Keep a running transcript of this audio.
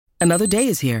Another day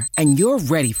is here, and you're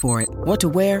ready for it. What to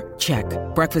wear? Check.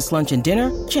 Breakfast, lunch, and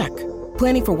dinner? Check.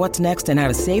 Planning for what's next and how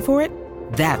to save for it?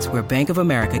 That's where Bank of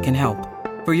America can help.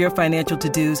 For your financial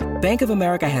to-dos, Bank of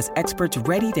America has experts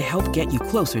ready to help get you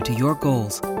closer to your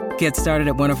goals. Get started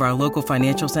at one of our local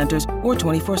financial centers or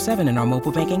 24/7 in our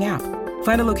mobile banking app.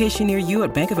 Find a location near you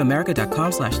at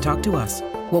bankofamerica.com/talktous.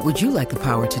 What would you like the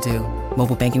power to do?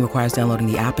 Mobile banking requires downloading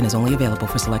the app and is only available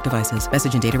for select devices.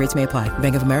 Message and data rates may apply.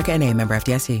 Bank of America N.A., member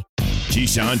FDIC.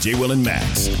 Keyshawn, J. Will, and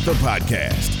Max, the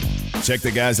podcast. Check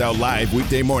the guys out live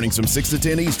weekday mornings from 6 to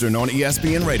 10 Eastern on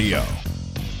ESPN Radio.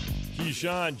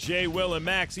 Keyshawn, J. Will, and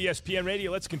Max, ESPN Radio.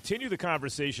 Let's continue the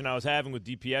conversation I was having with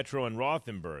DiPietro and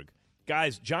Rothenberg.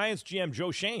 Guys, Giants GM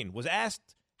Joe Schoen was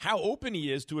asked how open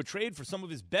he is to a trade for some of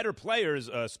his better players,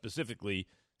 specifically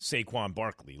Saquon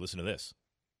Barkley. Listen to this.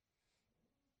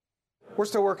 We're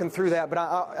still working through that, but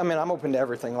I mean, I'm open to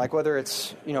everything. Like whether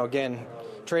it's, again,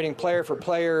 trading player for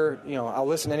player, I'll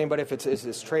listen to anybody if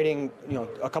it's trading,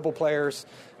 a couple players.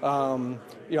 I'm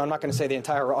not going to say the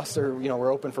entire roster,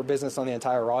 we're open for business on the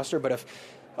entire roster, but if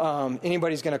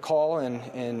anybody's going to call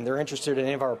and they're interested in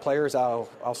any of our players,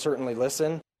 I'll certainly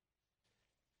listen.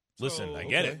 Listen, I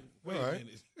get it. Wait a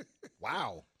minute.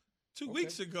 Wow. 2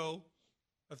 weeks ago,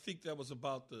 I think that was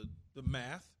about the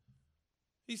math.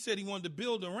 He said he wanted to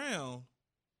build around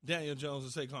Daniel Jones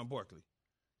and Saquon Barkley.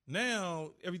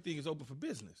 Now everything is open for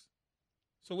business.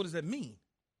 So what does that mean?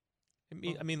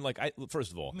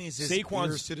 First of all, it means his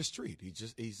ears to the street.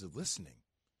 He's listening.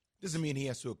 Doesn't mean he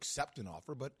has to accept an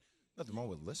offer, but nothing wrong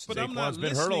with listening. But I'm not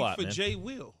listening for Jay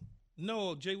Will.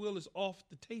 No, Jay Will is off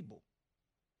the table.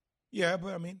 Yeah,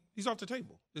 but he's off the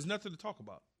table. There's nothing to talk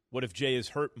about. What if Jay is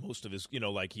hurt most of his,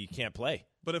 like he can't play?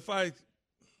 But if I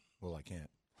can't.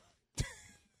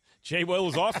 Jay Will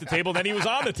was off the table, then he was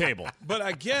on the table. But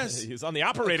I guess he was on the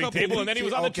operating table, and then he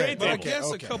was on the trade table. But I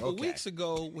guess a couple weeks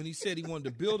ago when he said he wanted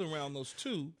to build around those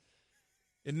two,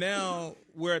 and now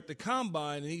we're at the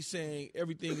combine, and he's saying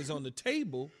everything is on the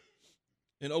table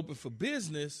and open for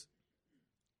business,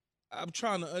 I'm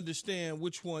trying to understand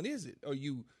which one is it. Are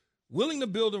you willing to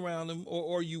build around him,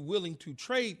 or are you willing to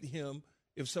trade him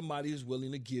if somebody is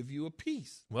willing to give you a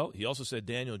piece? Well, he also said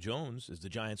Daniel Jones is the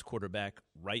Giants quarterback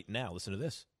right now. Listen to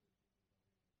this.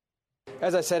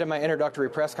 As I said in my introductory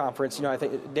press conference, I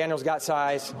think Daniel's got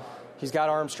size, he's got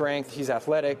arm strength, he's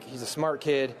athletic, he's a smart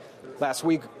kid. Last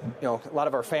week, a lot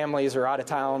of our families are out of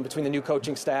town between the new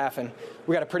coaching staff, and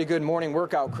we got a pretty good morning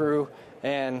workout crew,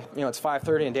 and, it's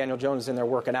 5:30 and Daniel Jones is in there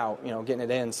working out, getting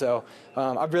it in. So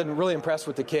I've been really impressed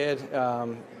with the kid.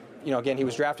 Again, he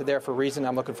was drafted there for a reason.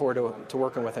 I'm looking forward to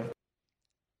working with him.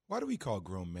 Why do we call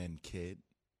grown men kid?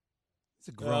 It's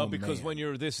a grown because man. when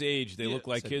you're this age, they look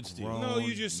like kids to you. No,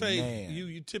 you just say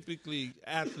you typically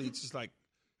athletes just like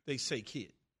they say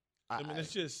kid.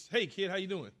 It's just, hey kid, how you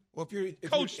doing? Well, if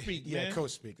coach speak, man. Yeah,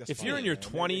 coach speak. That's if fine, you're in your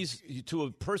 20s to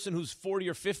a person who's 40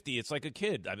 or 50, it's like a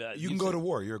kid. You can go to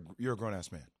war. You're a grown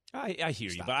ass man. I hear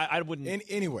you, but I wouldn't.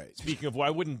 Anyway, speaking of war, I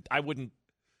wouldn't.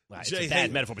 Well, it's a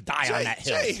bad metaphor, but die on that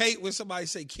hill. Jay hate when somebody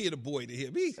say kid or boy to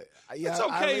him. It's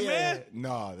okay, man.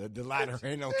 No, the latter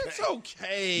ain't okay. It's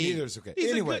okay. Neither is okay.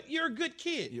 You're a good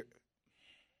kid.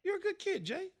 You're a good kid,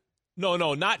 Jay. No,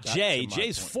 not Jay.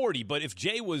 Jay's 40, but if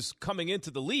Jay was coming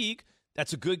into the league,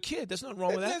 that's a good kid. There's nothing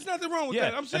wrong with that. There's nothing wrong with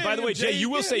that. I'm saying. And by the way, Jay, you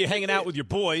will say you're hanging out with your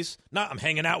boys. Not I'm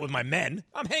hanging out with my men.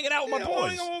 I'm hanging out with my boys. I'm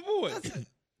hanging out with my boys.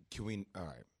 Can we? All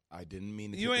right. I didn't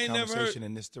mean to take the conversation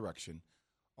in this direction.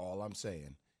 All I'm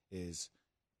saying is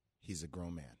he's a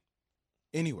grown man.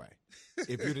 Anyway,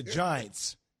 if you're the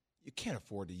Giants, you can't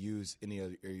afford to use any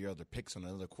of your other picks on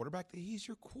another quarterback. He's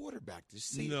your quarterback.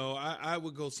 No, I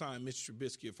would go sign Mitch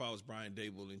Trubisky if I was Brian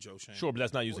Dable and Joe Schoen. Sure, but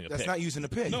that's not using a pick. That's not using a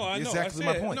pick. No, I know. Exactly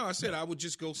my point. No, I said I would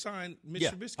just go sign Mitch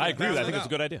Trubisky. I agree with that. I think it's a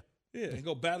good idea. Yeah, and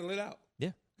go battle it out.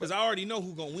 Yeah. Because I already know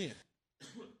who's going to win.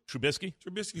 Trubisky?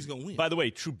 Trubisky's going to win. By the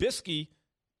way, Trubisky,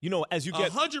 as you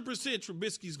get 100% Trubisky's going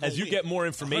to win. As you get more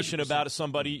information 100%. about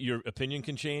somebody, your opinion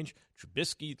can change.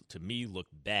 Trubisky, to me,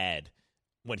 looked bad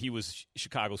when he was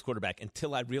Chicago's quarterback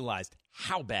until I realized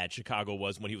how bad Chicago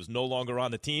was when he was no longer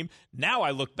on the team. Now I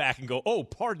look back and go, oh,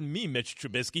 pardon me, Mitch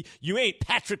Trubisky. You ain't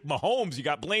Patrick Mahomes. You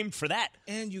got blamed for that.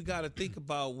 And you got to think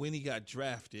about when he got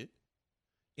drafted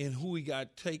and who he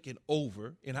got taken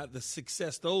over and how the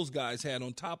success those guys had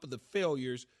on top of the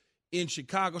failures in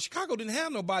Chicago. Chicago didn't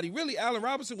have nobody. Really, Allen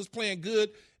Robinson was playing good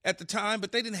at the time,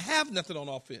 but they didn't have nothing on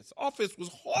offense. Offense was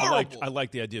horrible. I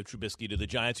like the idea of Trubisky to the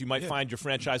Giants. You might find your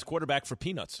franchise quarterback for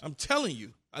peanuts. I'm telling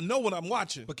you. I know what I'm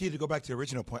watching. But, Keith, to go back to the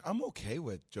original point, I'm okay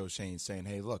with Joe Schoen saying,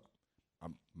 hey, look,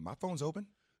 my phone's open.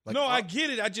 Like, no, I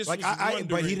get it. I just was wondering.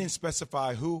 But he didn't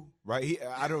specify who, right?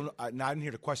 I didn't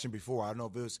hear the question before. I don't know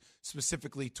if it was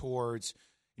specifically towards,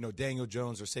 Daniel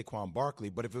Jones or Saquon Barkley.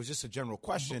 But if it was just a general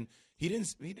question, he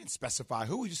didn't specify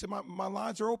who. He just said my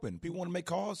lines are open. People want to make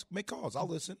calls. Make calls. I'll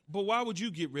listen. But why would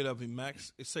you get rid of him,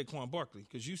 Max? It's Saquon Barkley,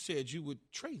 because you said you would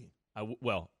trade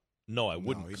him. No, I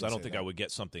wouldn't, because I don't think I would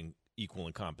get something equal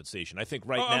in compensation. I think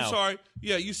now. I'm sorry.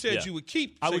 Yeah, you said you would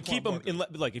keep. I would keep him.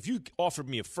 If you offered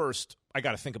me a first, I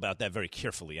got to think about that very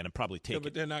carefully, and I'd probably take it.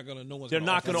 But they're not going to. No one's. They're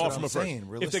not going to offer him a first.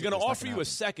 If they're going to offer you happen. a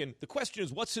second, the question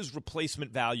is, what's his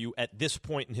replacement value at this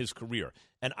point in his career?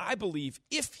 And I believe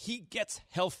if he gets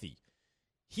healthy,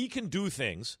 he can do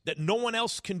things that no one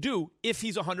else can do if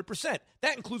he's 100%.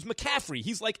 That includes McCaffrey.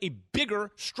 He's like a bigger,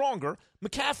 stronger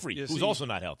McCaffrey, who's also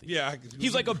not healthy. Yeah,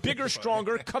 he's like a bigger,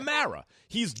 stronger Kamara.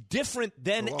 He's different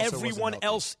than everyone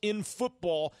else in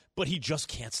football, but he just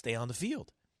can't stay on the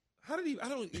field. How did he?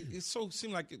 It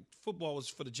seemed like football was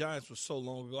for the Giants was so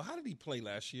long ago. How did he play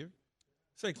last year?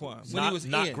 Saquon, when he was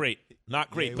not great,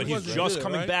 but he's just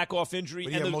coming back off injury,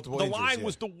 and the line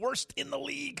was the worst in the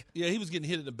league. Yeah, he was getting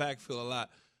hit in the backfield a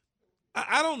lot.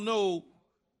 I don't know.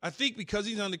 I think because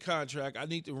he's under contract, I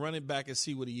need to run it back and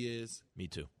see what he is. Me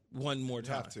too. One more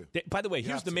time. You have to. By the way,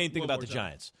 here's the main thing about the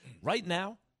Giants. Right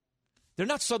now, they're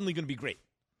not suddenly going to be great.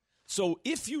 So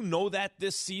if you know that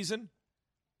this season,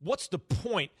 what's the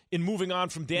point in moving on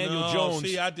from Daniel Jones?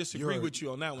 See, I disagree with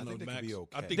you on that one, though, Max.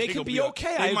 I think they can be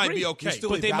okay. They might be okay.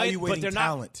 But they're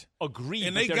talent. Not agreed,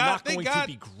 and they're not going to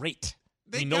be great.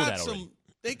 We know that already.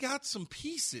 They got some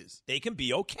pieces. They can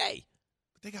be okay.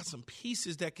 They got some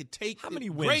pieces that could take. How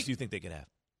many wins do you think they could have?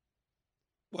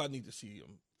 Well, I need to see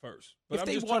them first. But if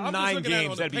they won 9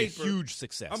 games, that'd be a huge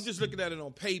success. I'm just looking at it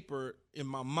on paper in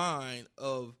my mind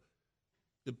of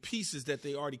the pieces that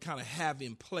they already kind of have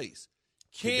in place.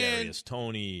 Kadarius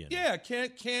Toney.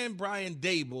 Can Brian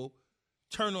Dable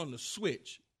turn on the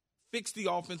switch, fix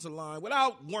the offensive line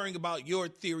without worrying about your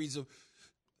theories of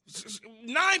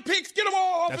 9 picks, get them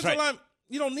all offensive line?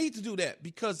 You don't need to do that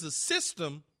because the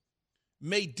system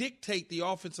may dictate the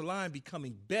offensive line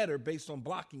becoming better based on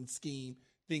blocking scheme,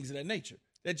 things of that nature.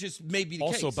 That just may be the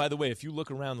case. Also, by the way, if you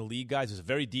look around the league, guys, it's a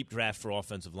very deep draft for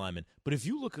offensive linemen. But if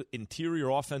you look at interior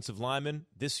offensive linemen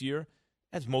this year,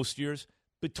 as most years,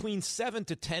 between $7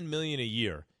 to $10 million a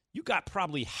year, you got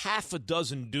probably half a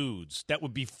dozen dudes that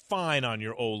would be fine on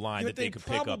your O-line that they could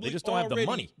pick up. They just don't have the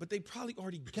money. But they probably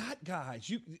already got guys.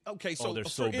 They're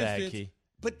so bad, Key.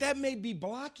 But that may be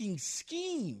blocking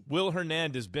scheme. Will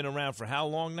Hernandez been around for how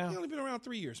long now? He's only been around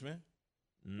 3 years, man.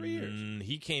 3 years.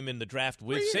 He came in the draft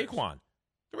with Saquon.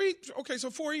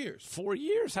 4 years. 4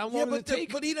 years? How long did it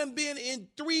take? But he done been in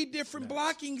 3 different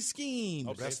blocking schemes.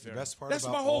 Okay, that's the best part That's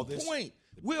about my whole all this. point.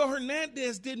 Will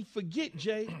Hernandez didn't forget,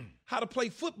 Jay, how to play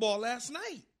football last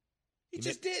night. He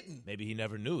just didn't. Maybe he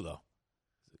never knew, though.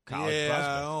 College prospect.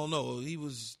 I don't know. He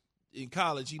was in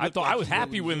college. I was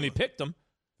happy when they picked him.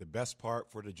 The best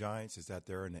part for the Giants is that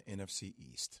they're in the NFC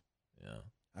East. Yeah.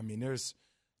 I mean,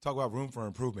 talk about room for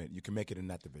improvement. You can make it in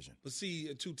that division. But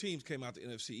see, 2 teams came out the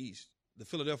NFC East. The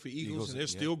Philadelphia Eagles and they're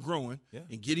still growing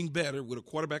and getting better with a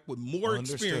quarterback with more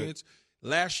experience.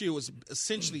 Last year was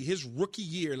essentially his rookie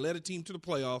year, led a team to the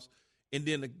playoffs. And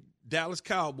then the Dallas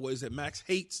Cowboys that Max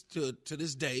hates to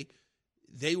this day,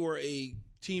 they were a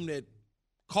team that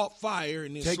caught fire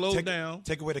and then slowed down.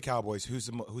 Take away the Cowboys. Who's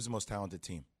the most talented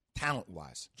team?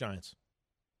 Talent-wise. Giants.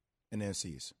 In the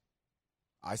NFCs.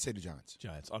 I say the Giants.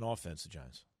 Giants. On offense, the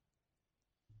Giants.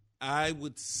 I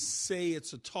would say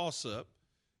it's a toss-up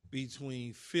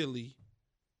between Philly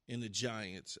and the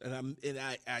Giants. And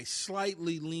I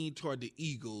slightly lean toward the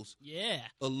Eagles. Yeah.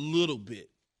 A little bit.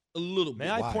 May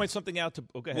I point something out to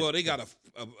 – go ahead. Well, they got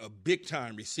a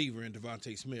big-time receiver in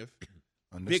Devontae Smith.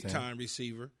 Big-time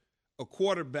receiver. A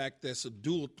quarterback that's a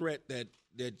dual threat that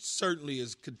certainly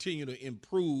is continuing to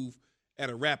improve at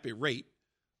a rapid rate.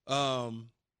 They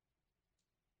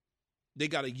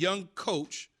got a young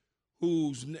coach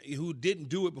who didn't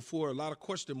do it before. A lot of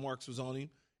question marks was on him,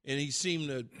 and he seemed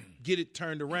to get it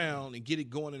turned around and get it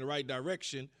going in the right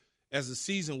direction as the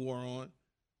season wore on.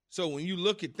 So when you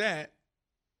look at that,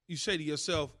 you say to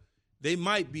yourself, they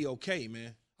might be okay,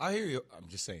 man. I hear you. I'm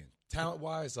just saying,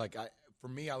 talent-wise, for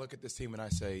me, I look at this team and I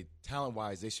say,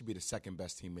 talent-wise, they should be the second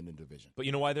best team in the division. But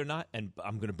you know why they're not? And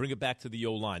I'm going to bring it back to the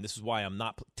O-line. This is why I'm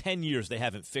not – 10 years they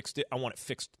haven't fixed it. I want it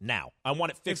fixed now. I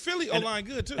want it fixed. And Philly O-line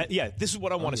good, too. This is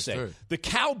what I want to say. The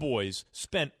Cowboys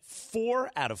spent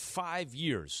 4 out of 5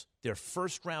 years their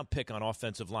first-round pick on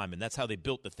offensive linemen. That's how they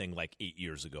built the thing 8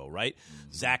 years ago, right?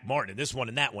 Mm-hmm. Zach Martin, this one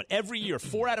and that one. Every year,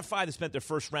 4 out of 5 they spent their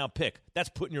first-round pick. That's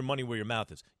putting your money where your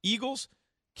mouth is. Eagles –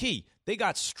 Key, they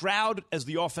got Stroud as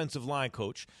the offensive line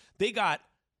coach. They got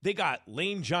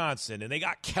Lane Johnson, and they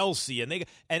got Kelsey, and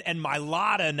and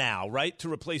Mailata now, right,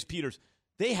 to replace Peters.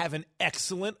 They have an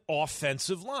excellent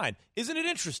offensive line. Isn't it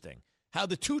interesting how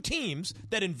the two teams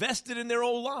that invested in their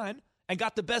O-line and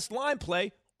got the best line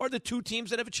play are the two teams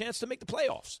that have a chance to make the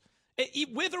playoffs,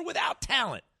 with or without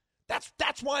talent?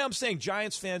 That's why I'm saying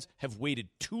Giants fans have waited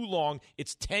too long.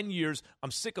 It's 10 years.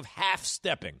 I'm sick of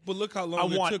half-stepping. But look how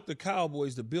long it took the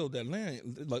Cowboys to build that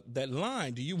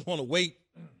line. Do you want to wait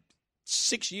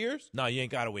 6 years? No, you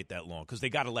ain't got to wait that long because they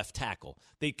got a left tackle.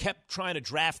 They kept trying to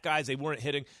draft guys. They weren't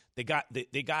hitting. They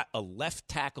got a left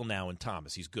tackle now in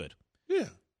Thomas. He's good. Yeah.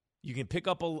 You can pick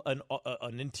up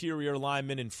an interior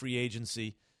lineman in free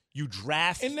agency. You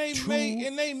draft and they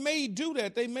may do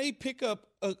that. They may pick up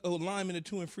a lineman or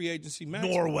two in free agency match.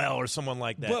 Norwell or someone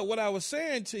like that. But what I was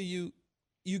saying to you,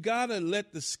 you got to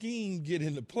let the scheme get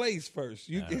into place first.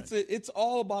 It's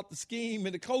all about the scheme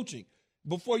and the coaching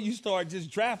before you start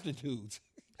just drafting dudes.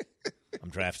 I'm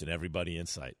drafting everybody in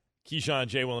sight. Keyshawn,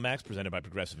 J. Will, and Max, presented by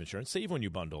Progressive Insurance. Save when you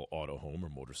bundle auto, home, or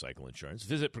motorcycle insurance.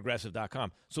 Visit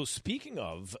Progressive.com. So speaking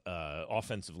of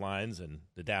offensive lines and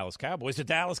the Dallas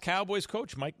Cowboys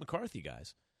coach, Mike McCarthy,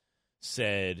 guys,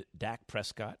 said Dak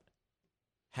Prescott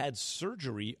had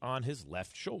surgery on his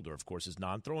left shoulder. Of course, his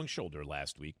non-throwing shoulder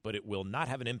last week, but it will not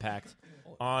have an impact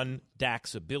on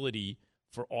Dak's ability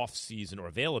for off-season or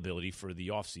availability for the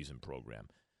off-season program.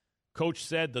 Coach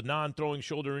said the non-throwing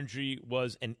shoulder injury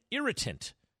was an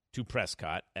irritant to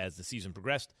Prescott as the season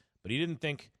progressed, but he didn't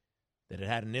think that it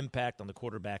had an impact on the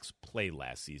quarterback's play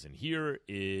last season. Here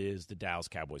is the Dallas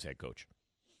Cowboys head coach.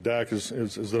 Dak has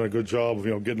done a good job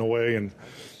of getting away and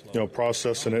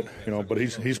processing it, but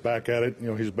he's back at it.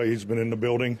 He's been in the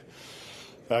building.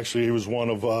 Actually, he was one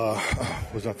of I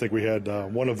think we had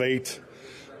one of 8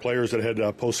 players that had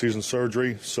postseason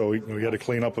surgery, so he had a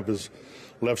cleanup of his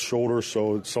left shoulder,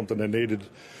 so it's something that needed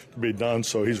to be done.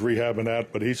 So he's rehabbing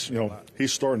that, but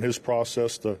he's starting his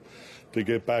process to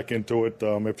get back into it.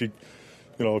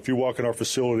 If you walk in our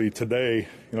facility today,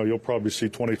 you'll probably see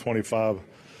 20-25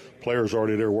 players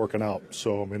already there working out.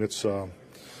 So I mean, it's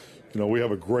we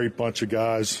have a great bunch of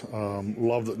guys.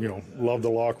 Love the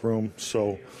locker room.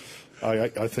 So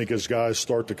I think as guys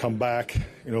start to come back,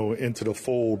 into the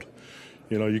fold,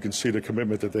 you can see the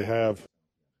commitment that they have.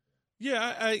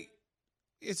 Yeah,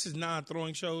 it's his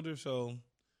non-throwing shoulder, so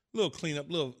a little cleanup,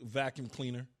 little vacuum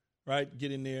cleaner, right?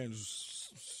 Get in there and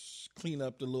clean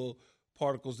up the little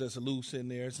particles that's loose in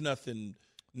there. It's nothing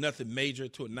major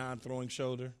to a non-throwing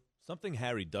shoulder. Something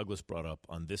Harry Douglas brought up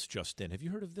on This Just In. Have you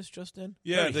heard of This Just In?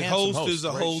 Yeah, the host is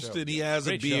a host, and he has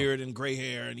a beard and gray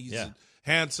hair, and he's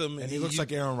handsome. And he looks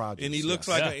like Aaron Rodgers. And he looks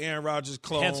like an Aaron Rodgers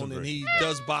clone, and he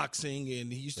does boxing,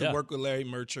 and he used to work with Larry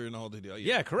Merchant and all the deal.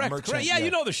 Yeah, correct. Yeah,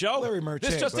 you know the show. Larry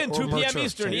Merchant. This Just In, 2 p.m.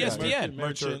 Eastern, ESPN.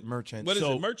 Merchant. What is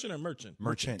it, Merchant or Merchant?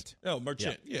 Merchant. Oh,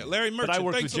 Merchant. Yeah, Larry Merchant. But I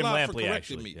worked Thanks with Jim a lot Lampley, for correcting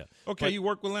actually. me. Yeah. Okay, you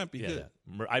work with Lampley. Good.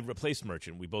 I replaced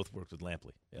Merchant. We both worked with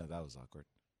Lampley. Yeah, that was awkward.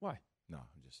 Why? No,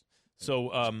 I'm just.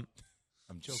 So, I'm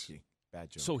joking.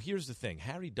 Bad joke. So here's the thing.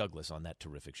 Harry Douglas on that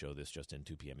terrific show, This Just In,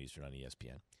 2 p.m. Eastern on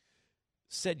ESPN,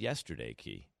 said yesterday,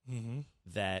 Key,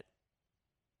 that,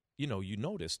 you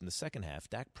noticed in the second half,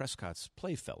 Dak Prescott's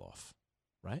play fell off,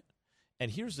 right? And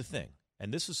here's the thing,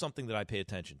 and this is something that I pay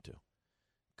attention to.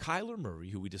 Kyler Murray,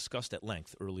 who we discussed at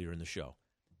length earlier in the show,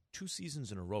 2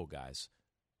 seasons in a row, guys,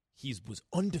 he was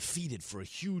undefeated for a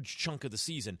huge chunk of the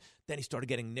season. Then he started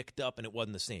getting nicked up, and it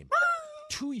wasn't the same.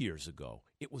 2 years ago,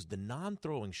 it was the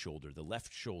non-throwing shoulder, the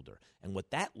left shoulder. And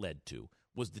what that led to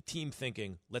was the team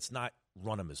thinking, let's not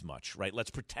run him as much, right? Let's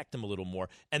protect him a little more.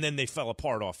 And then they fell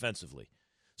apart offensively.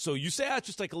 So you say it's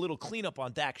just like a little cleanup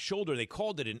on Dak's shoulder. They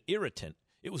called it an irritant.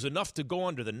 It was enough to go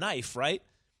under the knife, right?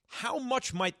 How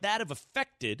much might that have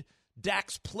affected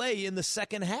Dak's play in the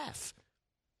second half?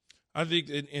 I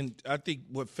think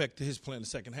what affected his play in the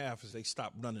second half is they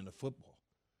stopped running the football.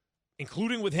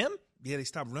 Including with him? Yeah, they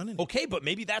stopped running it. Okay, but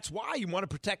maybe that's why you want to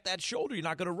protect that shoulder. You're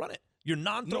not going to run it. You're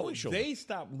non-throwing shoulder. They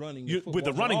stopped running the football with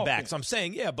the running backs. I'm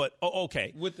saying, yeah, but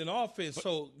okay. With an offense,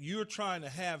 so you're trying to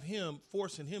have him,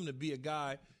 forcing him to be a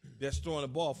guy that's throwing the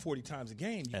ball 40 times a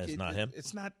game. That's not him.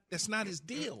 That's not his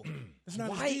deal. That's not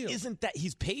why his deal. Isn't that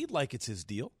he's paid like it's his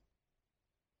deal?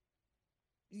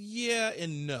 Yeah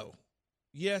and no.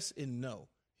 Yes and no.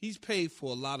 He's paid for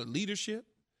a lot of leadership.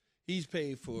 He's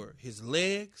paid for his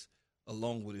legs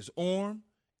along with his arm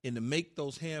and to make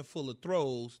those handful of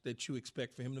throws that you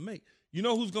expect for him to make. You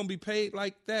know who's going to be paid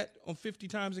like that on 50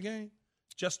 times a game?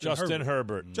 Justin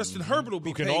Herbert. Justin Herbert will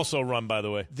be paid. Who can also run, by the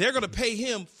way. They're going to pay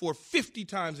him for 50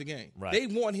 times a game. Right. They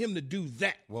want him to do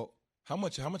that. Well, how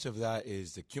much of that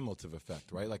is the cumulative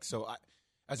effect, right? Like, so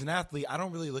As an athlete, I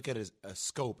don't really look at it as a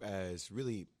scope as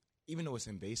really, even though it's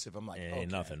invasive, I'm like, okay.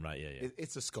 Nothing, right? Yeah.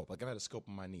 It's a scope. Like, I've had a scope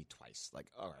on my knee twice. Like,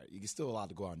 all right, you're still allowed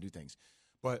to go out and do things.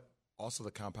 But also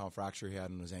the compound fracture he had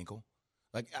on his ankle.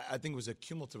 Like, I think it was a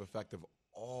cumulative effect of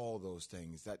all those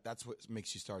things. That's what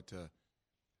makes you start to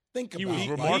think about. He was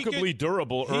remarkably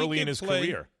durable early in his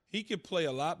career. He could play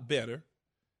a lot better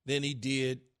than he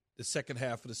did the second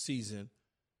half of the season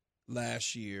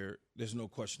last year. There's no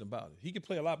question about it. He could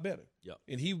play a lot better. Yep.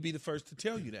 And he would be the first to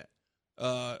tell you that.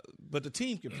 But the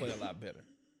team can play a lot better.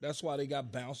 That's why they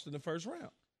got bounced in the first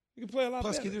round. He can play a lot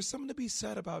better. Plus, there's something to be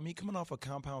said about me coming off a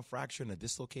compound fracture and a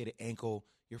dislocated ankle.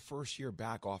 Your first year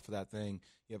back off of that thing.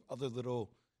 You have other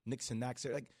little nicks and knacks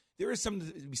there. Like, there is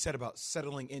something to be said about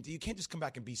settling into. You can't just come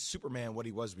back and be Superman what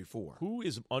he was before. Who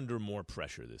is under more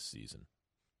pressure this season?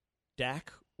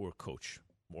 Dak or Coach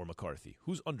or McCarthy?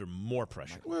 Who's under more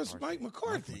pressure? Where's Mike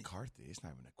McCarthy? Mike McCarthy. It's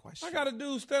not even a question. I got a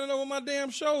dude standing over my damn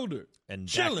shoulder. And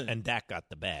chilling. Dak got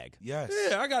the bag. Yes.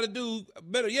 Yeah, I got a dude,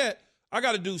 better yet, I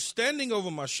got a dude standing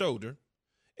over my shoulder.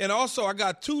 And also I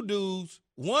got two dudes,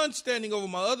 one standing over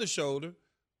my other shoulder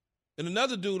and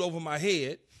another dude over my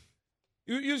head.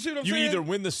 You see what I'm saying? You either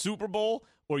win the Super Bowl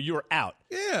or you're out.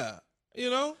 Yeah. You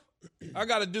know? I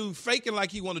got a dude faking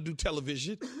like he want to do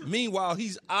television. Meanwhile,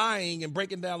 he's eyeing and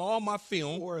breaking down all my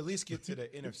film. Or at least get to the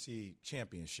NFC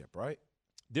Championship, right?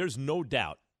 There's no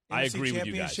doubt. I agree with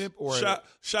you guys. Or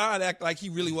Shad act like he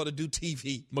really want to do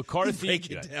TV. McCarthy.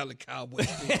 Breaking down the Cowboys.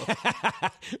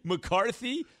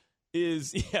 McCarthy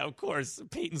is, yeah, of course.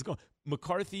 Peyton's going.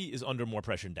 McCarthy is under more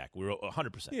pressure than Dak. We're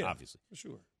 100%, obviously. For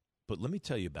sure. But let me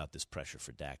tell you about this pressure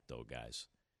for Dak, though, guys.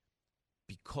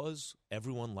 Because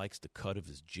everyone likes the cut of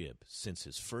his jib since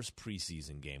his first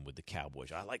preseason game with the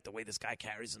Cowboys. I like the way this guy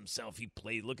carries himself. He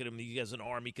played. Look at him. He has an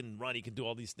arm. He can run. He can do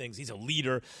all these things. He's a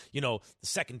leader. You know, the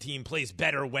second team plays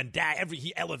better when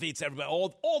he elevates everybody.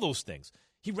 All those things.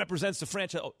 He represents the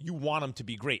franchise. Oh, you want him to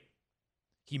be great.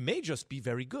 He may just be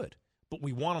very good, but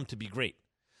we want him to be great.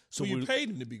 So you paid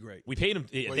him to be great. We paid him.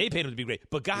 They paid him to be great.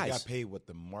 But guys, he got paid what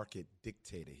the market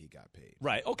dictated. He got paid.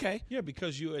 Right. Okay. Yeah,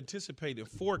 because you anticipated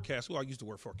forecast. Well, I use the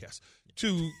word forecast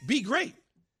to be great.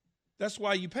 That's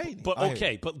why you paid him. But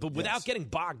okay, but without getting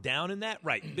bogged down in that,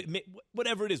 right?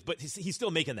 Whatever it is, but he's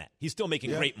still making that. He's still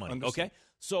making great money. Understood. Okay.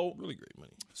 So really great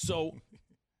money. So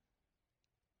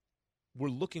we're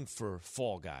looking for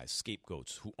fall guys,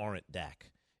 scapegoats who aren't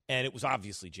Dak. And it was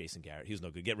obviously Jason Garrett. He was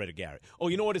no good. Get rid of Garrett. Oh,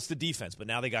 you know what? It's the defense. But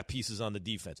now they got pieces on the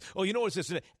defense. Oh, you know what? It's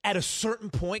this. At a certain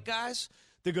point, guys,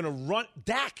 they're going to run.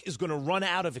 Dak is going to run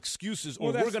out of excuses,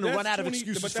 or we're going to run out of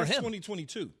excuses for him.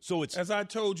 2022. So it's, as I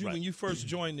told you when you first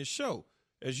joined this show,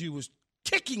 as you was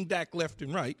kicking Dak left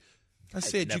and right, I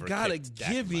said you got to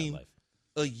give him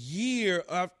a year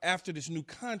after this new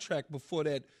contract before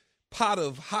that pot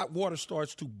of hot water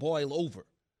starts to boil over.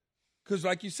 Because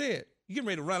like you said, you're getting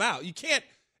ready to run out. You can't.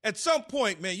 At some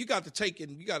point, man, you got to take it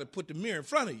and you got to put the mirror in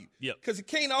front of you. Yeah. Because it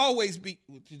can't always be.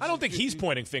 I don't think he's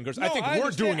pointing fingers. No, I think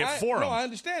we're doing it for him. No, I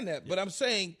understand that. But I'm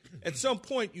saying at some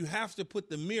point you have to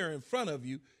put the mirror in front of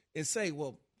you and say,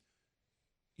 well,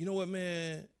 you know what,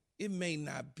 man? It may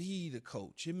not be the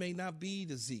coach. It may not be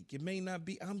the Zeke. It may not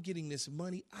be. I'm getting this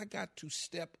money. I got to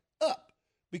step up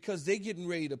because they're getting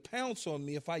ready to pounce on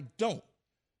me if I don't.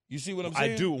 You see what I'm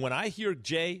saying? I do. When I hear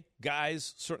certain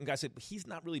guys say, he's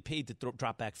not really paid to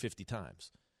drop back 50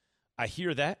 times. I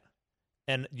hear that,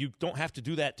 and you don't have to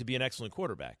do that to be an excellent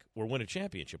quarterback or win a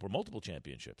championship or multiple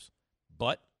championships.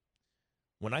 But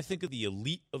when I think of the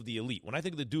elite, when I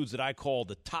think of the dudes that I call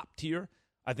the top tier,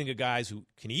 I think of guys who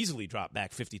can easily drop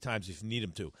back 50 times if you need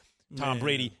them to. Tom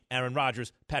Brady, Aaron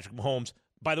Rodgers, Patrick Mahomes.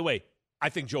 By the way, I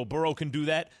think Joe Burrow can do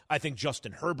that. I think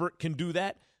Justin Herbert can do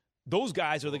that. Those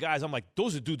guys are the guys I'm like,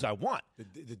 those are dudes I want.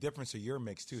 The difference a year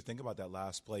makes, too. Think about that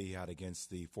last play he had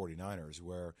against the 49ers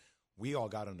where we all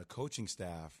got on the coaching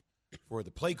staff for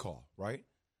the play call, right?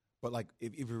 But, like,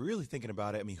 if you're really thinking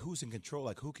about it, I mean, who's in control?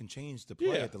 Like, who can change the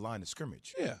play at the line of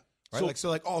scrimmage? Yeah. Right?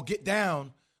 So get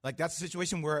down. Like, that's a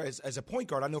situation where, as a point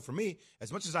guard, I know for me,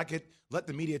 as much as I could let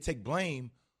the media take blame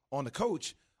on the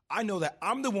coach, I know that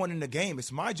I'm the one in the game.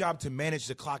 It's my job to manage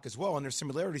the clock as well, and there's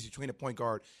similarities between the point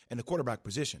guard and the quarterback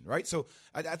position, right? So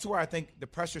that's where I think the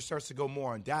pressure starts to go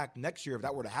more on Dak next year. If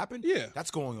that were to happen, that's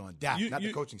going on Dak, not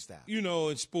the coaching staff. You know,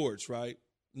 in sports, right,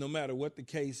 no matter what the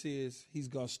case is, he's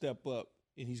going to step up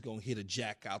and he's going to hit a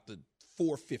jack out the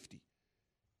 450,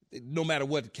 no matter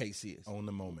what the case is. On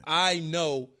the moment. I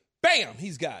know, bam,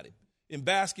 he's got it. In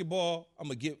basketball,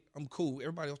 I'm cool.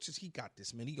 Everybody else he got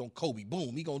this, man. He going to Kobe,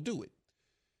 boom, he going to do it.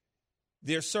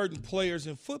 There's certain players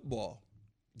in football.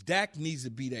 Dak needs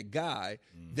to be that guy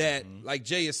that, like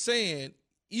Jay is saying,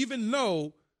 even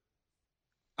though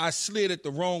I slid at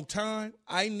the wrong time.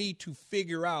 I need to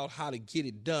figure out how to get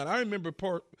it done. I remember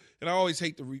and I always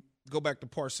hate to go back to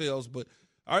Parcells, but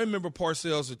I remember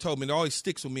Parcells had told me, it always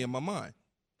sticks with me in my mind.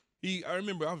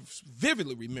 I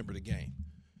vividly remember the game.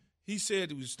 He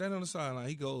said, he was standing on the sideline.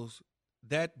 He goes,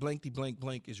 that blankety blank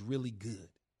blank is really good.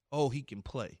 Oh, he can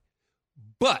play.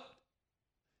 But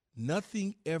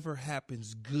nothing ever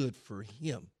happens good for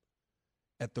him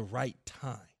at the right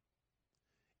time.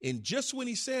 And just when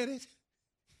he said it,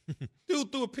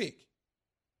 dude threw a pick.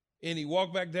 And he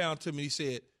walked back down to me and he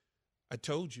said, I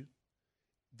told you.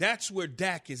 That's where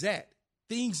Dak is at.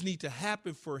 Things need to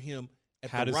happen for him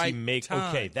at the right time. How does he make –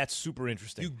 okay, that's super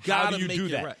interesting. You got to make do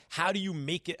it that? right. How do you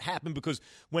make it happen? Because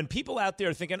when people out there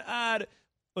are thinking,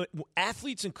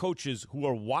 athletes and coaches who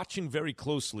are watching very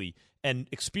closely and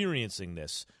experiencing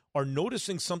this are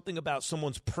noticing something about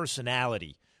someone's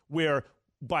personality where –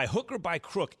 by hook or by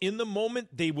crook, in the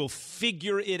moment, they will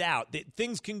figure it out.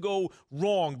 Things can go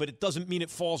wrong, but it doesn't mean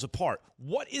it falls apart.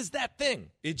 What is that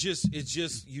thing? It's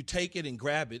just you take it and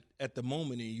grab it at the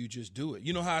moment and you just do it.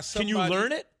 You know how somebody – Can you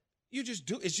learn it? You just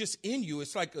do it. It's just in you.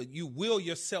 It's like you will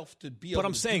yourself to be able to do that. But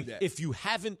I'm saying if you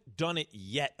haven't done it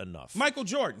yet enough. Michael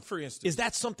Jordan, for instance. Is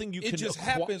that something you can – It just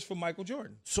happens for Michael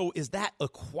Jordan. So is that a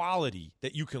quality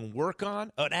that you can work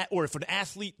on? Or if an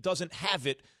athlete doesn't have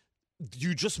it,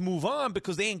 you just move on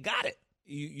because they ain't got it.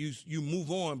 You move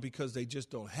on because they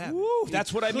just don't have it.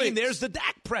 That's what I mean. There's the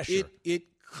Dak pressure. It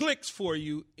clicks for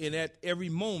you, and at every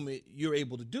moment, you're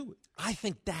able to do it. I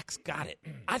think Dak's got it.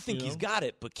 I think he's got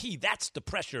it. But, Key, that's the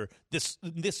pressure this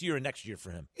year and next year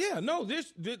for him. Yeah, no,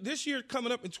 this year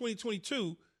coming up in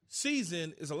 2022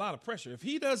 season is a lot of pressure. If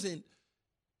he doesn't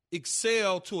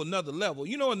excel to another level,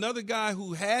 you know another guy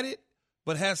who had it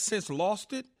but has since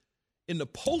lost it in the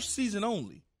postseason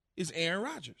only is Aaron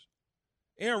Rodgers.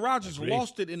 Aaron Rodgers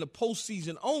lost it in the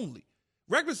postseason only.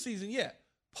 Regular season, yeah.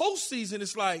 Postseason,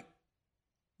 it's like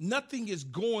nothing is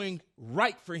going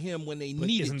right for him when they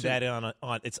need it to. Isn't that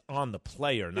it's on the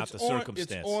player, not the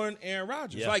circumstance? It's on Aaron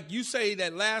Rodgers. Yeah. Like you say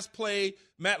that last play,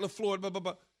 Matt LaFleur, blah, blah,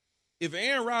 blah. If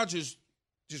Aaron Rodgers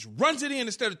just runs it in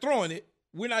instead of throwing it,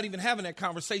 we're not even having that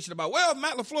conversation about, well,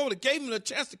 Matt LaFleur would have gave him a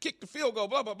chance to kick the field goal,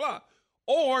 blah, blah, blah.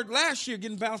 Or last year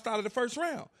getting bounced out of the first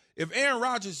round. If Aaron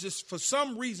Rodgers just for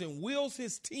some reason wills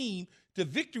his team to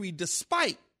victory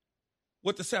despite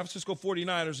what the San Francisco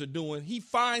 49ers are doing, he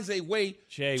finds a way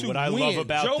to what I win. love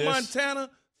about Joe this, Montana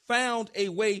found a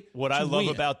way what to I love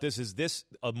win. about this is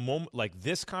a moment like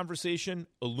this conversation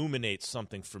illuminates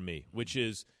something for me, which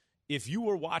is if you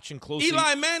were watching closely.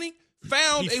 Eli Manning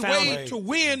found a way to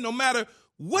win no matter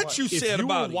what you said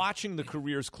about it. If you were watching the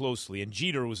careers closely, and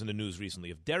Jeter was in the news recently,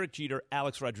 of Derek Jeter,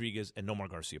 Alex Rodriguez, and Nomar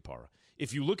Garciaparra.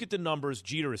 If you look at the numbers,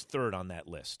 Jeter is third on that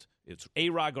list. It's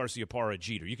A-Rod, Garciaparra,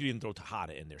 Jeter. You could even throw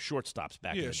Tejada in there, shortstops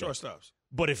back in the day. Yeah, shortstops.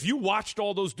 But if you watched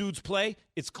all those dudes play,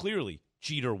 it's clearly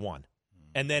Jeter won.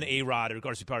 And then A-Rod or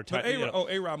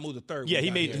Garciaparra. A-Rod moved to third. Yeah, he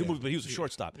moved, but he was a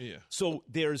shortstop. Yeah. So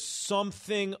there's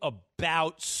something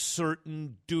about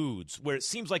certain dudes where it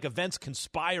seems like events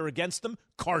conspire against them.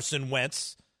 Carson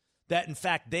Wentz, that in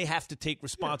fact they have to take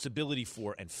responsibility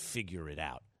for and figure it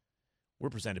out. We're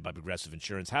presented by Progressive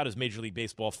Insurance. How does Major League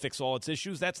Baseball fix all its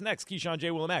issues? That's next. Keyshawn, J.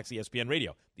 Will, and Max, ESPN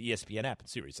Radio, the ESPN app, and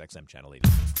Sirius XM Channel 80.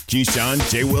 Keyshawn,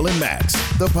 J. Will, and Max,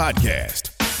 the podcast.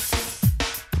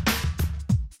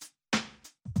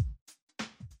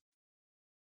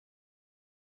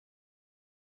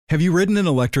 Have you ridden an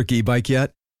electric e-bike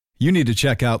yet? You need to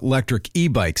check out Electric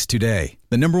E-Bikes today,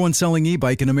 the #1 selling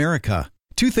e-bike in America.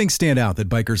 Two things stand out that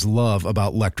bikers love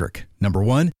about Electric. Number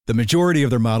one, the majority of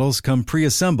their models come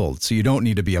pre-assembled, so you don't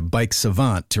need to be a bike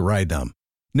savant to ride them.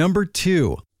 Number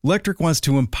two, Electric wants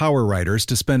to empower riders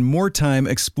to spend more time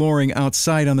exploring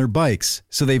outside on their bikes,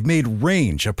 so they've made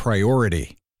range a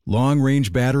priority.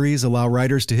 Long-range batteries allow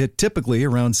riders to hit typically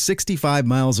around 65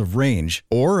 miles of range,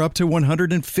 or up to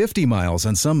 150 miles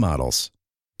on some models.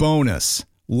 Bonus,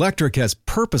 Electric has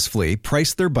purposefully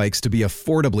priced their bikes to be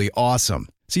affordably awesome,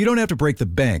 so you don't have to break the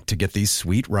bank to get these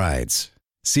sweet rides.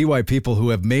 See why people who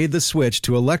have made the switch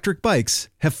to electric bikes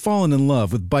have fallen in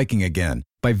love with biking again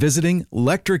by visiting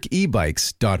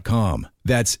lectricebikes.com.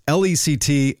 That's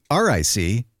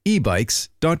LECTRIC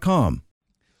ebikes.com.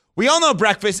 We all know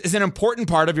breakfast is an important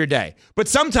part of your day, but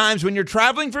sometimes when you're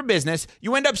traveling for business,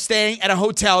 you end up staying at a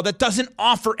hotel that doesn't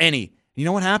offer any. You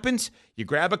know what happens? You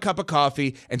grab a cup of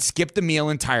coffee and skip the meal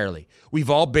entirely. We've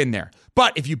all been there.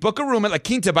 But if you book a room at La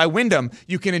Quinta by Wyndham,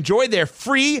 you can enjoy their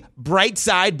free Bright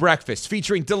Side breakfast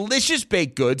featuring delicious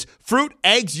baked goods, fruit,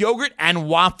 eggs, yogurt, and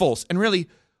waffles. And really,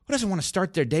 who doesn't want to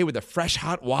start their day with a fresh,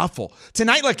 hot waffle?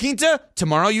 Tonight, La Quinta,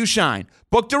 tomorrow you shine.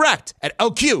 Book direct at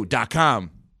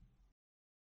LQ.com.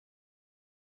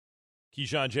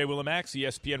 Keyshawn, J. Will and Max,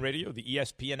 ESPN Radio, the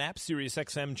ESPN app, Sirius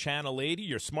XM Channel 80.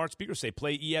 Your smart speakers say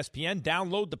play ESPN.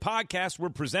 Download the podcast. We're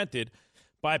presented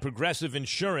by Progressive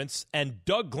Insurance. And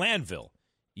Doug Glanville,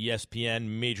 ESPN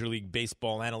Major League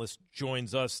Baseball analyst,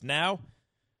 joins us now.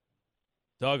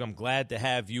 Doug, I'm glad to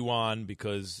have you on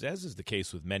because, as is the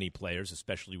case with many players,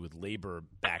 especially with labor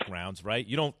backgrounds, right?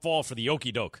 You don't fall for the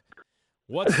okie doke.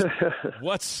 What's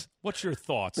your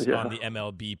thoughts on the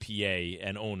MLBPA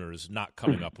and owners not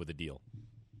coming up with a deal?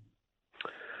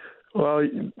 Well,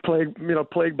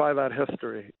 plagued by that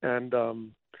history, and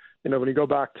when you go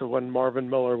back to when Marvin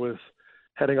Miller was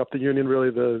heading up the union,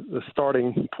 really the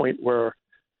starting point where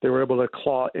they were able to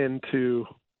claw into,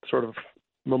 sort of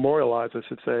memorialize, I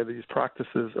should say, these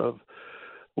practices of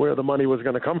where the money was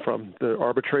going to come from, the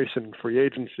arbitration, free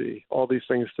agency, all these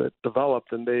things that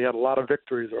developed, and they had a lot of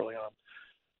victories early on.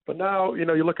 But now,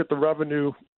 you look at the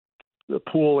revenue, the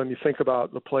pool, and you think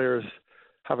about the players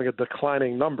having a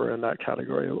declining number in that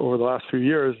category. Over the last few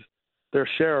years, their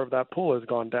share of that pool has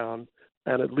gone down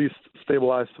and at least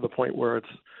stabilized to the point where it's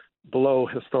below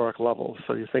historic levels.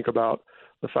 So you think about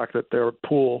the fact that their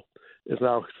pool is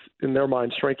now, in their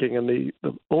mind, shrinking, and the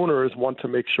owners want to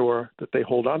make sure that they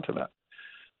hold on to that.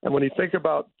 And when you think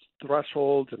about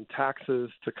thresholds and taxes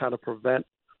to kind of prevent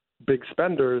big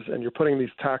spenders, and you're putting these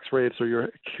tax rates or you're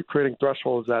creating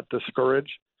thresholds that discourage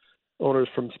owners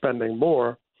from spending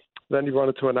more, then you run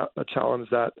into a challenge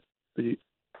that the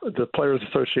Players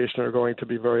Association are going to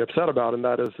be very upset about, and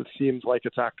that is it seems like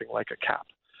it's acting like a cap.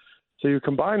 So you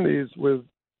combine these with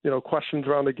questions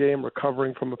around the game,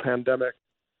 recovering from a pandemic,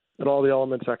 and all the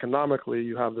elements economically,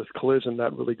 you have this collision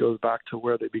that really goes back to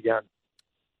where they began.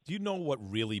 Do you know what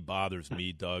really bothers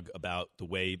me, Doug, about the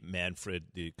way Manfred,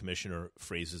 the commissioner,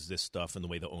 phrases this stuff and the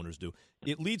way the owners do?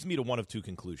 It leads me to one of two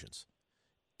conclusions.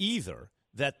 Either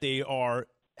that they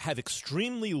have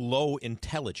extremely low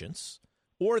intelligence,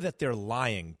 or that they're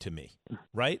lying to me,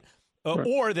 right?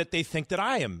 Or that they think that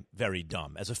I am very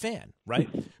dumb as a fan, right?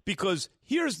 Because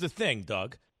here's the thing,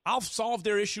 Doug. I'll solve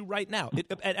their issue right now.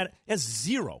 It has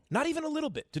zero, not even a little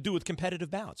bit, to do with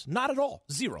competitive balance. Not at all.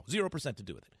 0% to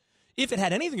do with it. If it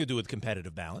had anything to do with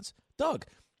competitive balance, Doug,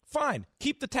 fine,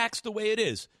 keep the tax the way it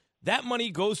is. That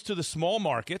money goes to the small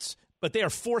markets, but they are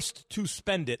forced to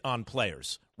spend it on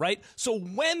players, right? So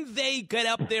when they get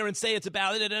up there and say it's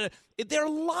about it, they're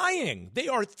lying. They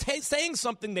are saying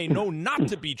something they know not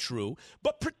to be true,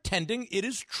 but pretending it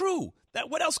is true.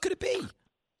 What else could it be?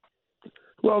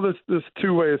 Well, there's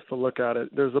two ways to look at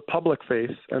it. There's the public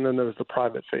face, and then there's the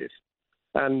private face.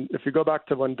 And if you go back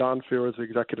to when Don Fehr was the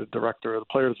executive director of the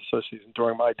Players Association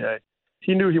during my day,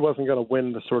 he knew he wasn't going to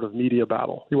win the sort of media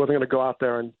battle. He wasn't going to go out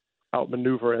there and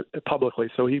outmaneuver it publicly.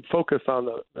 So he focused on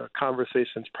the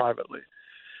conversations privately.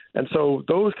 And so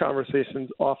those conversations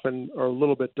often are a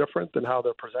little bit different than how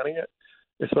they're presenting it,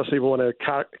 especially if we want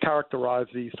to characterize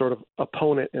the sort of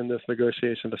opponent in this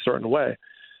negotiation a certain way.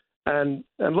 And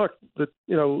look,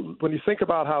 when you think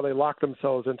about how they locked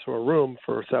themselves into a room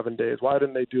for 7 days, why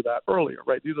didn't they do that earlier,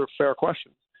 right? These are fair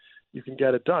questions. You can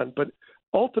get it done. But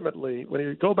ultimately, when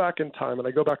you go back in time, and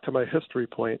I go back to my history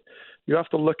point, you have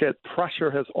to look at pressure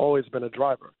has always been a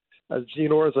driver. As Gene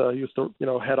Orza used to,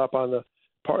 head up on the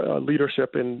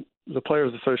leadership in the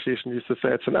Players Association, used to say,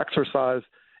 it's an exercise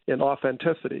in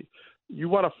authenticity. You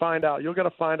want to find out, you're going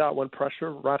to find out when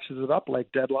pressure ratchets it up,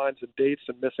 like deadlines and dates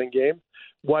and missing game,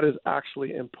 what is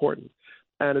actually important.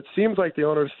 And it seems like the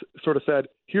owners sort of said,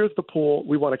 here's the pool,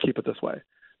 we want to keep it this way.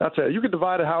 That's it. You can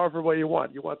divide it however way you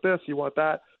want. You want this, you want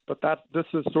that, but this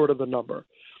is sort of the number.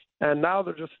 And now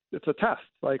it's a test.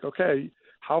 Like, okay,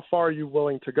 how far are you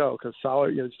willing to go? Because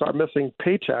salary, you start missing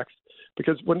paychecks.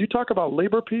 Because when you talk about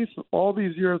labor peace, all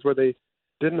these years where they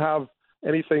didn't have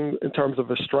anything in terms of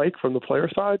a strike from the player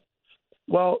side,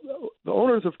 well, the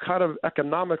owners have kind of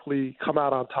economically come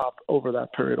out on top over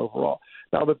that period overall.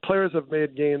 Now, the players have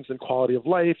made gains in quality of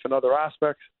life and other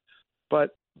aspects,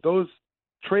 but those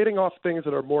trading off things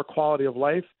that are more quality of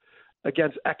life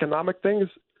against economic things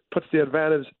puts the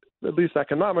advantage, at least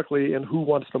economically, in who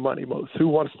wants the money most, who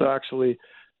wants to actually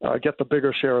get the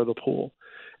bigger share of the pool.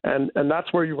 And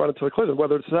that's where you run into a collision,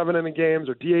 whether it's 7-inning games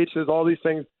or DHs, all these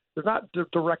things, there's not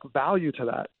direct value to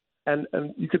that. And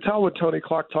you could tell when Tony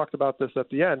Clark talked about this at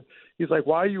the end. He's like,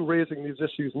 why are you raising these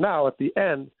issues now at the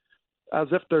end as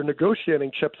if they're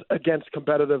negotiating chips against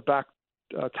competitive back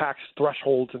tax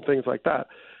thresholds and things like that?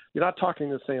 You're not talking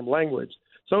the same language.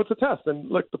 So it's a test. And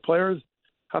look, the players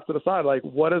have to decide, like,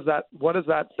 what is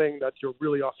that thing that you're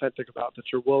really authentic about, that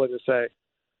you're willing to say,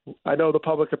 I know the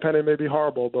public opinion may be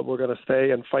horrible, but we're going to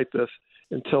stay and fight this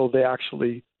until they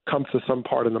actually come to some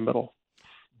part in the middle.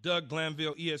 Doug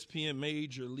Glanville, ESPN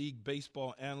Major League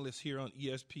Baseball analyst here on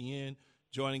ESPN,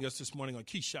 joining us this morning on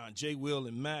Keyshawn, J. Will,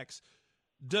 and Max.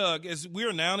 Doug, as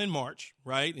we're now in March,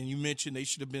 right, and you mentioned they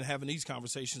should have been having these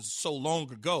conversations so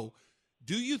long ago,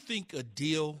 do you think a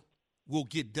deal will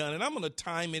get done? And I'm going to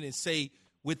time it and say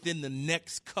within the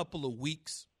next couple of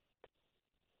weeks.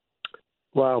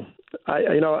 Well,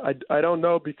 I don't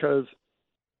know, because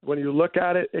when you look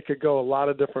at it, it could go a lot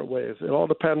of different ways. It all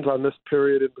depends on this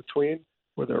period in between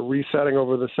where they're resetting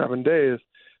over the 7 days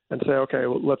and say, okay,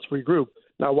 well, let's regroup.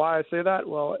 Now, why I say that?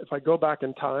 Well, if I go back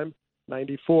in time,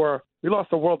 94, we lost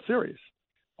the World Series,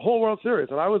 a whole World Series.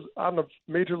 And I was on the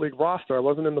Major League roster. I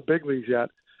wasn't in the big leagues yet,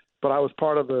 but I was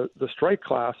part of the strike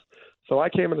class. So I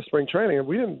came into spring training, and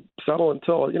we didn't settle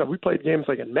until, we played games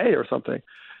like in May or something.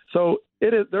 So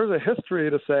there's a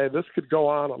history to say this could go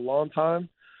on a long time,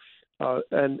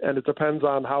 and it depends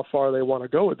on how far they want to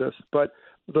go with this. But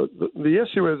the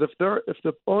issue is if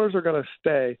the owners are going to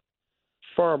stay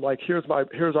firm, like here's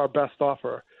our best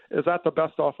offer, is that the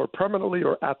best offer permanently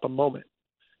or at the moment?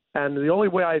 And the only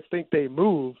way I think they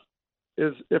move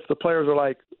is if the players are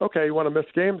like, okay, you want to miss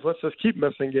games, let's just keep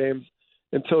missing games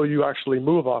until you actually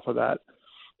move off of that.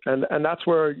 And that's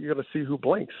where you're going to see who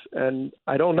blinks. And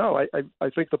I don't know. I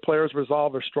think the players'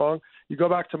 resolve are strong. You go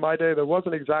back to my day, there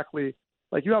wasn't exactly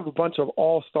like you have a bunch of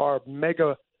all-star,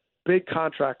 mega, big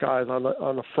contract guys on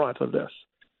the front of this.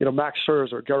 Max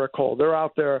Scherzer, Gerrit Cole, they're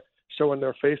out there showing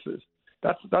their faces.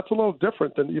 That's a little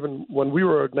different than even when we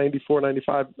were 94,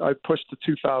 95. I pushed to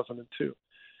 2002.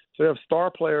 So you have star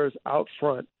players out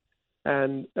front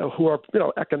and who are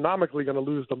economically going to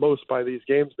lose the most by these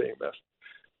games being missed.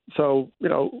 So,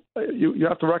 you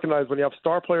have to recognize when you have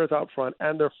star players out front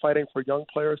and they're fighting for young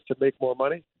players to make more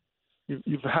money,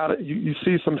 you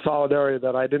see some solidarity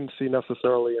that I didn't see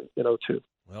necessarily in 02.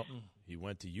 Well, he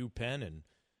went to UPenn and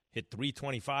hit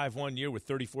 .325 1 year with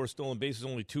 34 stolen bases,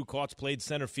 only 2 caughts, played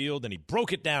center field, and he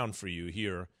broke it down for you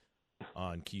here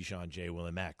on Keyshawn, J. Will,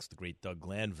 and Max, the great Doug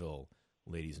Glanville,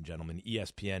 ladies and gentlemen,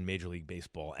 ESPN Major League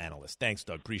Baseball analyst. Thanks,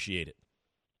 Doug. Appreciate it.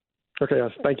 Okay,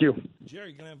 yes. Thank you.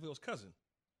 Jerry Glanville's cousin.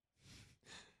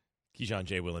 Keyshawn,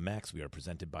 J. Will, and Max, we are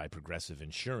presented by Progressive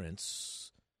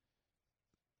Insurance.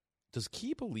 Does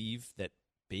Key believe that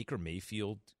Baker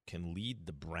Mayfield can lead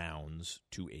the Browns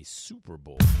to a Super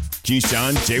Bowl?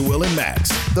 Keyshawn, J. Will, and Max,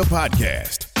 the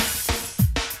podcast.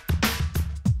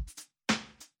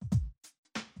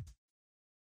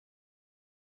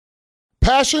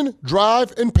 Passion,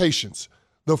 drive, and patience.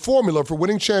 The formula for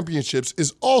winning championships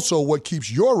is also what keeps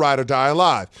your ride or die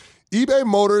alive. eBay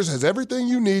Motors has everything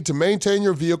you need to maintain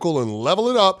your vehicle and level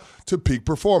it up to peak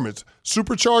performance.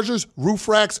 Superchargers, roof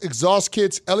racks, exhaust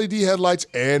kits, LED headlights,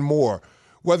 and more.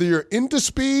 Whether you're into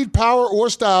speed, power, or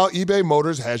style, eBay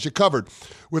Motors has you covered.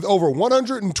 With over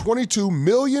 122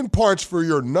 million parts for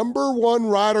your number one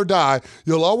ride or die,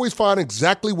 you'll always find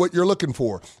exactly what you're looking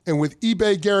for. And with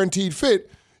eBay Guaranteed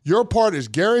Fit, your part is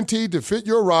guaranteed to fit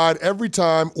your ride every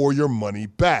time or your money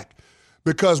back.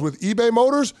 Because with eBay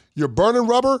Motors, you're burning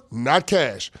rubber, not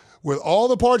cash. With all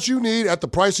the parts you need at the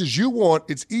prices you want,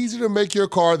 it's easy to make your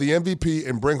car the MVP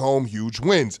and bring home huge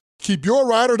wins. Keep your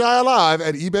ride or die alive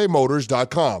at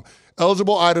ebaymotors.com.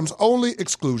 Eligible items only.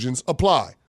 Exclusions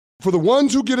apply. For the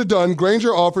ones who get it done,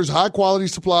 Grainger offers high-quality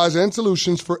supplies and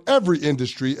solutions for every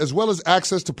industry, as well as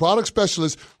access to product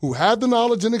specialists who have the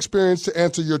knowledge and experience to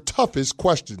answer your toughest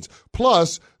questions.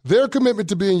 Plus, their commitment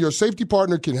to being your safety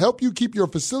partner can help you keep your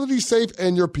facility safe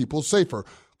and your people safer.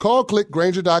 Call, click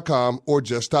Grainger.com, or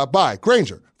just stop by.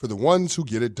 Grainger, for the ones who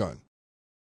get it done.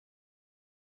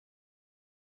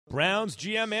 Browns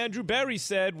GM Andrew Berry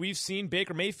said, we've seen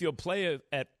Baker Mayfield play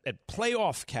at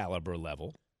playoff caliber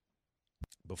level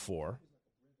before.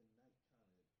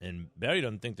 And Berry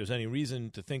doesn't think there's any reason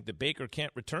to think that Baker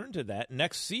can't return to that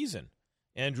next season.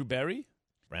 Andrew Berry,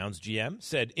 Browns GM,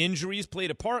 said injuries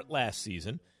played a part last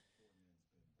season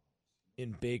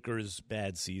in Baker's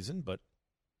bad season, but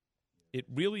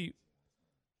we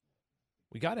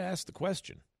got to ask the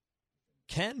question,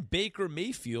 can Baker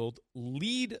Mayfield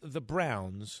lead the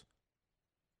Browns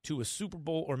to a Super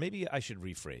Bowl? Or maybe I should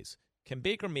rephrase, can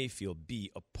Baker Mayfield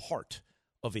be a part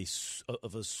of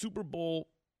a Super Bowl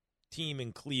team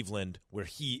in Cleveland where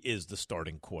he is the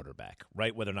starting quarterback,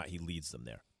 right? Whether or not he leads them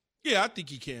there. Yeah, I think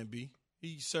he can be.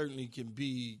 He certainly can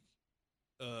be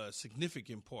a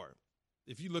significant part.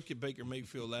 If you look at Baker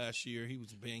Mayfield last year, he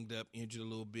was banged up, injured a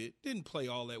little bit, didn't play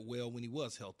all that well when he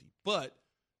was healthy. But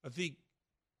I think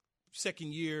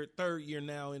third year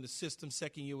now in the system,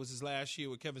 second year was his last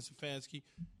year with Kevin Stefanski.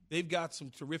 They've got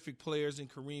some terrific players in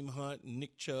Kareem Hunt and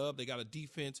Nick Chubb. They got a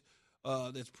defense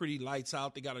that's pretty lights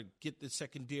out. They got to get the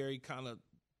secondary kind of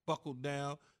buckled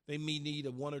down. They may need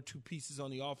one or two pieces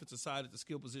on the offensive side at the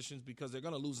skill positions because they're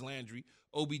going to lose Landry.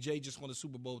 OBJ just won a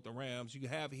Super Bowl with the Rams. You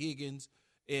have Higgins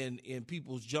and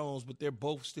Peoples-Jones, but they're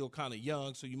both still kind of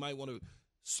young, so you might want to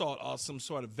sort out some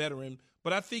sort of veteran.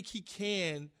 But I think he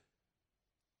can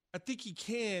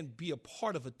be a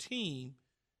part of a team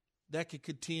that could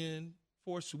contend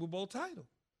for a Super Bowl title.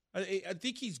 I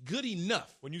think he's good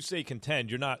enough. When you say contend,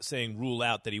 you're not saying rule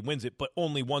out that he wins it, but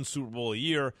only one Super Bowl a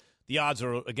year. The odds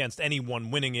are against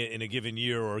anyone winning it in a given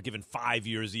year or a given 5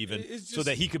 years even, so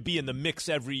that he could be in the mix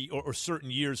every or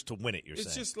certain years to win it, you're saying.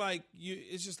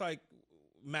 It's just like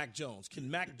Mac Jones.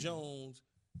 Can Mac Jones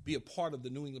be a part of the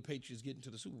New England Patriots getting to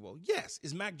the Super Bowl? Yes.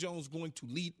 Is Mac Jones going to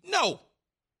lead? No.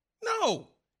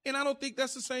 And I don't think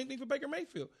that's the same thing for Baker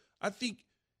Mayfield. I think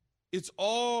it's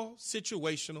all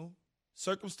situational,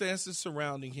 circumstances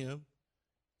surrounding him,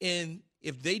 and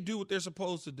if they do what they're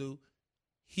supposed to do,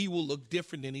 he will look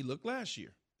different than he looked last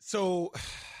year. So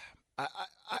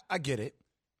I get it.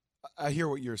 I hear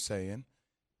what you're saying.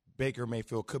 Baker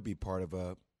Mayfield could be part of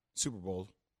a Super Bowl,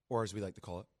 or as we like to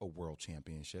call it, a world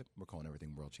championship. We're calling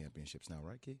everything world championships now,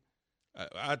 right, Key?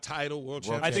 A title, world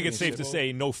championship. I think it's safe to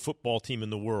say no football team in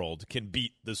the world can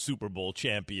beat the Super Bowl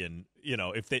champion. You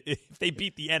know, if they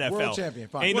beat the NFL, world champion,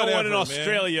 fine. Ain't Whatever, no one in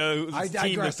Australia whose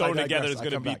team is thrown together is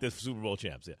going to beat back. the Super Bowl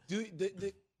champs. Yeah.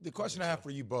 The question I have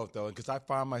for you both, though, because I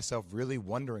find myself really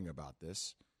wondering about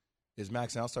this, is,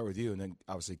 Max, and I'll start with you, and then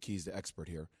obviously Key's the expert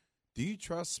here. Do you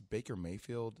trust Baker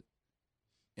Mayfield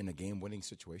in a game-winning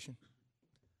situation?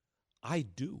 I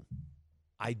do.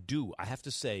 I have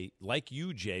to say, like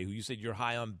you, Jay, who you said you're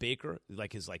high on Baker,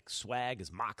 like his swag,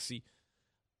 his moxie.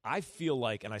 I feel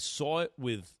like, and I saw it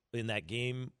in that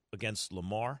game against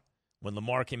Lamar, when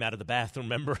Lamar came out of the bathroom,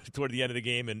 remember, toward the end of the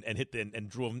game and hit and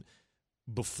drove him.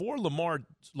 Before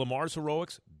Lamar's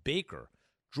heroics, Baker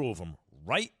drove him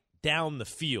right down the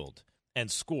field and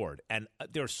scored. And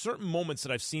there are certain moments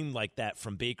that I've seen like that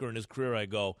from Baker in his career. I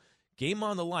go, game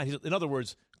on the line. In other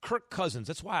words, Kirk Cousins,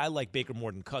 that's why I like Baker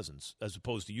more than Cousins as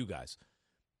opposed to you guys.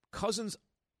 Cousins,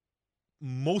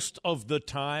 most of the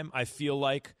time, I feel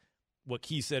like what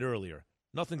Key said earlier,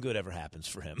 nothing good ever happens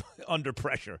for him under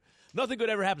pressure. Nothing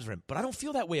good ever happens for him. But I don't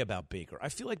feel that way about Baker. I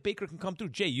feel like Baker can come through.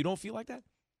 Jay, you don't feel like that?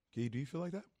 Key, do you feel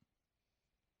like that?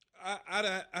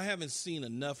 I haven't seen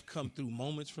enough come through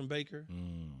moments from Baker,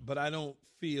 but I don't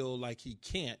feel like he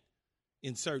can't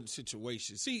in certain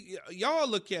situations. See, y'all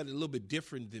look at it a little bit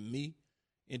different than me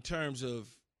in terms of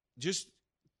just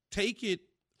take it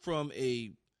from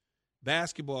a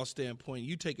basketball standpoint.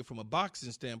 You take it from a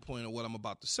boxing standpoint of what I'm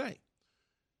about to say.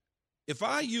 If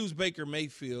I use Baker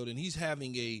Mayfield and he's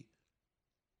having a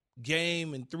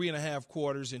game in 3.5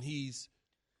 quarters and he's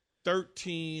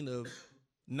 13 of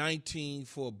 19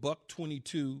 for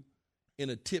 $122 in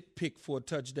a tip pick for a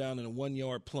touchdown and a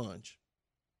 1-yard plunge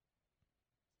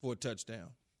for a touchdown.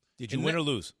 Did you win or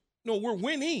lose? No, we're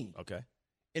winning. Okay.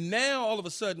 And now all of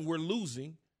a sudden we're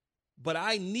losing, but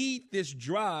I need this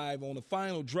drive on the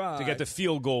final drive to get the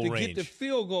field goal range. To get the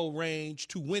field goal range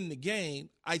to win the game.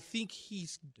 I think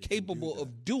he's capable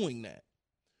of doing that.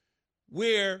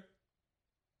 Where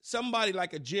somebody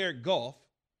like a Jared Goff,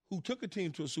 who took a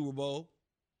team to a Super Bowl,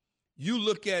 you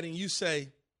look at it and you say,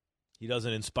 he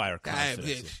doesn't inspire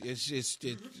confidence.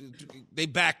 They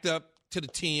backed up to the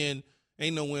 10.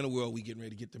 Ain't no way in the world we getting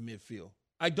ready to get to midfield.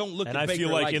 I don't look at Baker. And I feel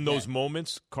like in that. those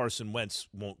moments, Carson Wentz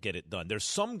won't get it done. There's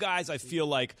some guys I feel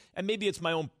like, and maybe it's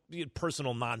my own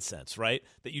personal nonsense, right?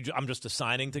 That I'm just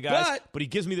assigning to guys, but he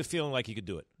gives me the feeling like he could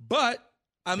do it. But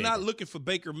I'm not looking for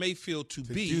Baker Mayfield to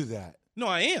do that. No,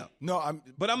 I am.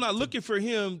 But I'm not looking for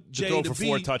him, Jay, to throw for be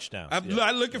 4 touchdowns. I'm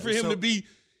not looking for him to be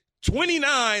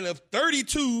 29 of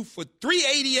 32 for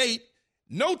 388,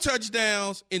 no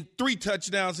touchdowns and 3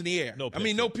 touchdowns in the air.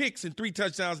 No picks and 3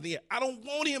 touchdowns in the air. I don't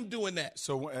want him doing that.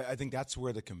 So I think that's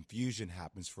where the confusion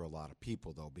happens for a lot of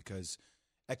people, though, because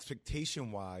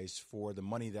expectation-wise for the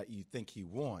money that you think he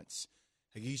wants,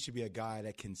 he should be a guy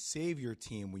that can save your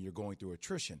team when you're going through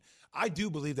attrition. I do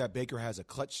believe that Baker has a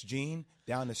clutch gene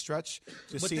down the stretch.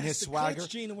 Just seeing his swagger. Clutch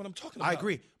gene and what I'm talking about. I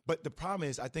agree. But the problem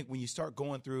is, I think when you start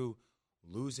going through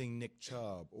losing Nick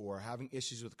Chubb or having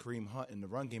issues with Kareem Hunt in the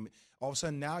run game, all of a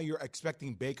sudden now you're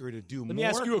expecting Baker to do more. Let me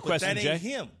ask you a question, Jay. Jay.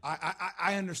 Him.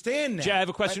 I understand that. Jay, I have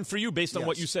a question for you based on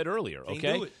what you said earlier,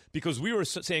 okay? Because we were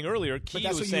saying earlier, but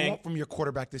that's what you want from your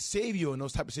quarterback to save you in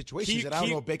those type of situations, and I don't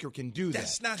know if Baker can do that.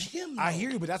 That's not him, though. I hear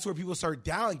you, but that's where people start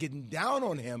getting down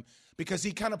on him because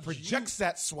he kind of projects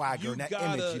that swagger and that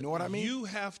image. You know what I mean? You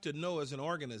have to know as an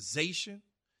organization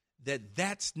that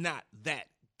that's not that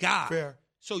guy. Fair.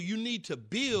 So you need to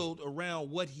build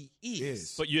around what he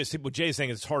is. But what Jay's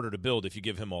saying is it's harder to build if you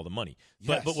give him all the money.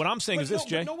 But what I'm saying is this,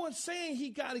 Jay. No one's saying he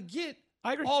got to get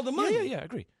I agree. all the money. Yeah, I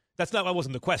agree. That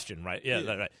wasn't the question, right? Yeah,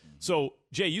 right. So,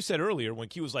 Jay, you said earlier when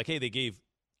Q was like, hey, they gave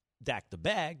Dak the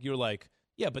bag, you're like,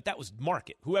 yeah, but that was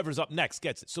market. Whoever's up next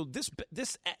gets it. So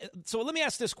so let me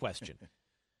ask this question.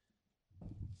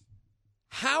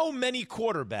 How many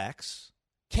quarterbacks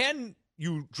can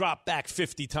you drop back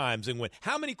 50 times and win?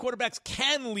 How many quarterbacks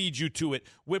can lead you to it?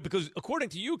 Because according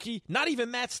to Yuki, not even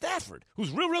Matt Stafford,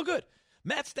 who's real good.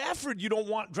 Matt Stafford, you don't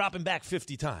want dropping back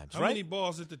 50 times, right? How many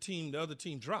balls did the other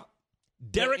team drop?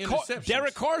 Derek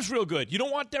Carr's real good. You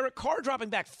don't want Derek Carr dropping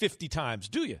back 50 times,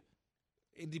 do you?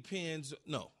 It depends.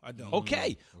 No, I don't.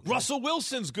 Okay. Russell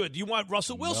Wilson's good. You want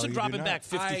Russell Wilson dropping back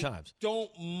 50 times? I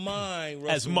don't mind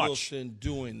Russell Wilson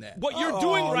doing that. What you're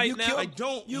doing right now, I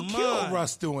don't mind. You kill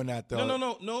Russ doing that, though.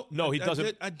 No, he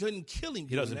doesn't. I didn't kill him.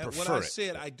 He doesn't that. prefer What I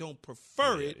said, I don't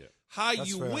prefer it. Yeah. How That's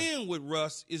you fair. win with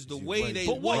Russ is the way they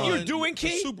But what won you're doing, the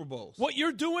Kate, Super Bowls. What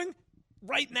you're doing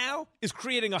right now is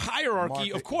creating a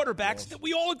hierarchy of quarterbacks that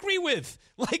we all agree with.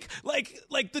 Like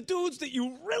the dudes that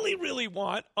you really, really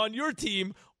want on your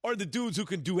team are the dudes who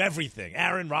can do everything.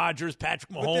 Aaron Rodgers,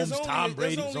 Patrick Mahomes, Tom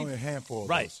Brady. There's only a handful of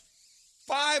right. those.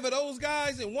 5 of those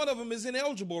guys, and one of them is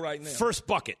ineligible right now. First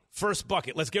bucket.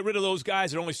 Let's get rid of those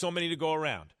guys. There are only so many to go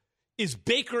around. Is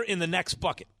Baker in the next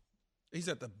bucket? He's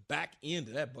at the back end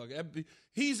of that bucket.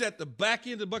 He's at the back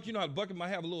end of the bucket. You know how the bucket might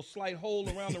have a little slight hole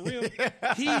around the rim?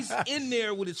 He's in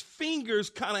there with his fingers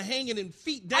kind of hanging and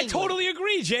feet dangling. I totally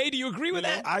agree, Jay. Do you agree with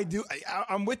that? I do.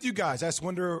 I'm with you guys. I just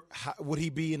wonder, would he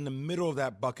be in the middle of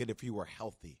that bucket if he were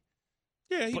healthy?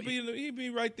 Yeah, he'd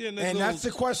be right there in that and little, that's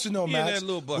the question, though, Matt. That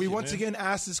little bucket, we once again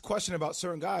ask this question about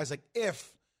certain guys, like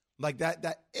if but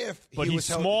he he's was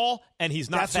small and he's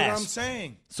not that's fast. That's what I'm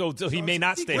saying. So he may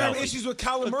not stay healthy. healthy. We have issues with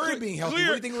Kyler Murray being healthy. Do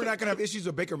you think we're not going to have issues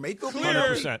with Baker Mayfield?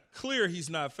 100%. Clear he's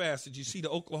not fast. Did you see the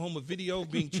Oklahoma video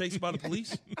being chased by the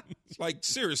police? Like,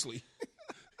 seriously.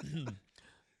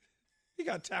 He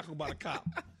got tackled by the cop.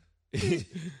 What's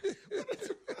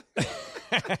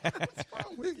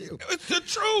wrong with you? It's the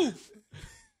truth.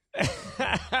 He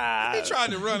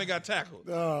tried to run and got tackled.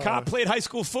 Cop played high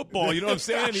school football. You know what I'm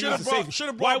saying? Should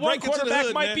have brought one break into the quarterback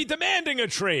hood, might man. be demanding a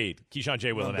trade. Keyshawn,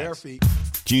 J. Will, and Max.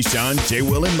 Keyshawn, J.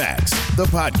 Will, and Max, the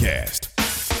podcast.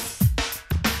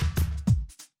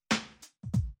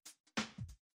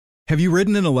 Have you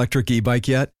ridden an electric e-bike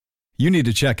yet? You need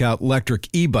to check out Electric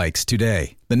E-Bikes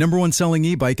today, the #1 selling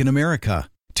e-bike in America.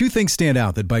 2 things stand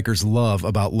out that bikers love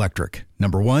about Electric.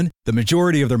 Number 1, the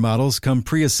majority of their models come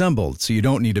pre-assembled, so you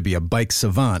don't need to be a bike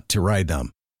savant to ride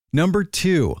them. Number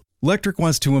 2, Electric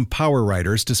wants to empower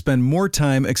riders to spend more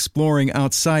time exploring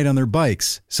outside on their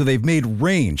bikes, so they've made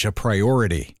range a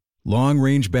priority.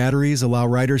 Long-range batteries allow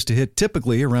riders to hit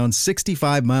typically around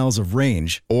 65 miles of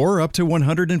range, or up to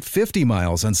 150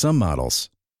 miles on some models.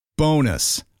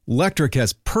 Bonus, Electric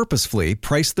has purposefully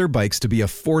priced their bikes to be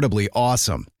affordably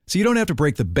awesome, so you don't have to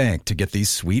break the bank to get these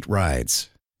sweet rides.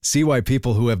 See why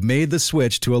people who have made the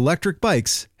switch to electric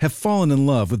bikes have fallen in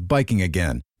love with biking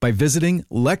again by visiting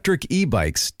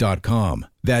lectricebikes.com.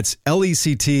 That's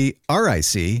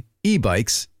LECTRIC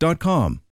ebikes.com.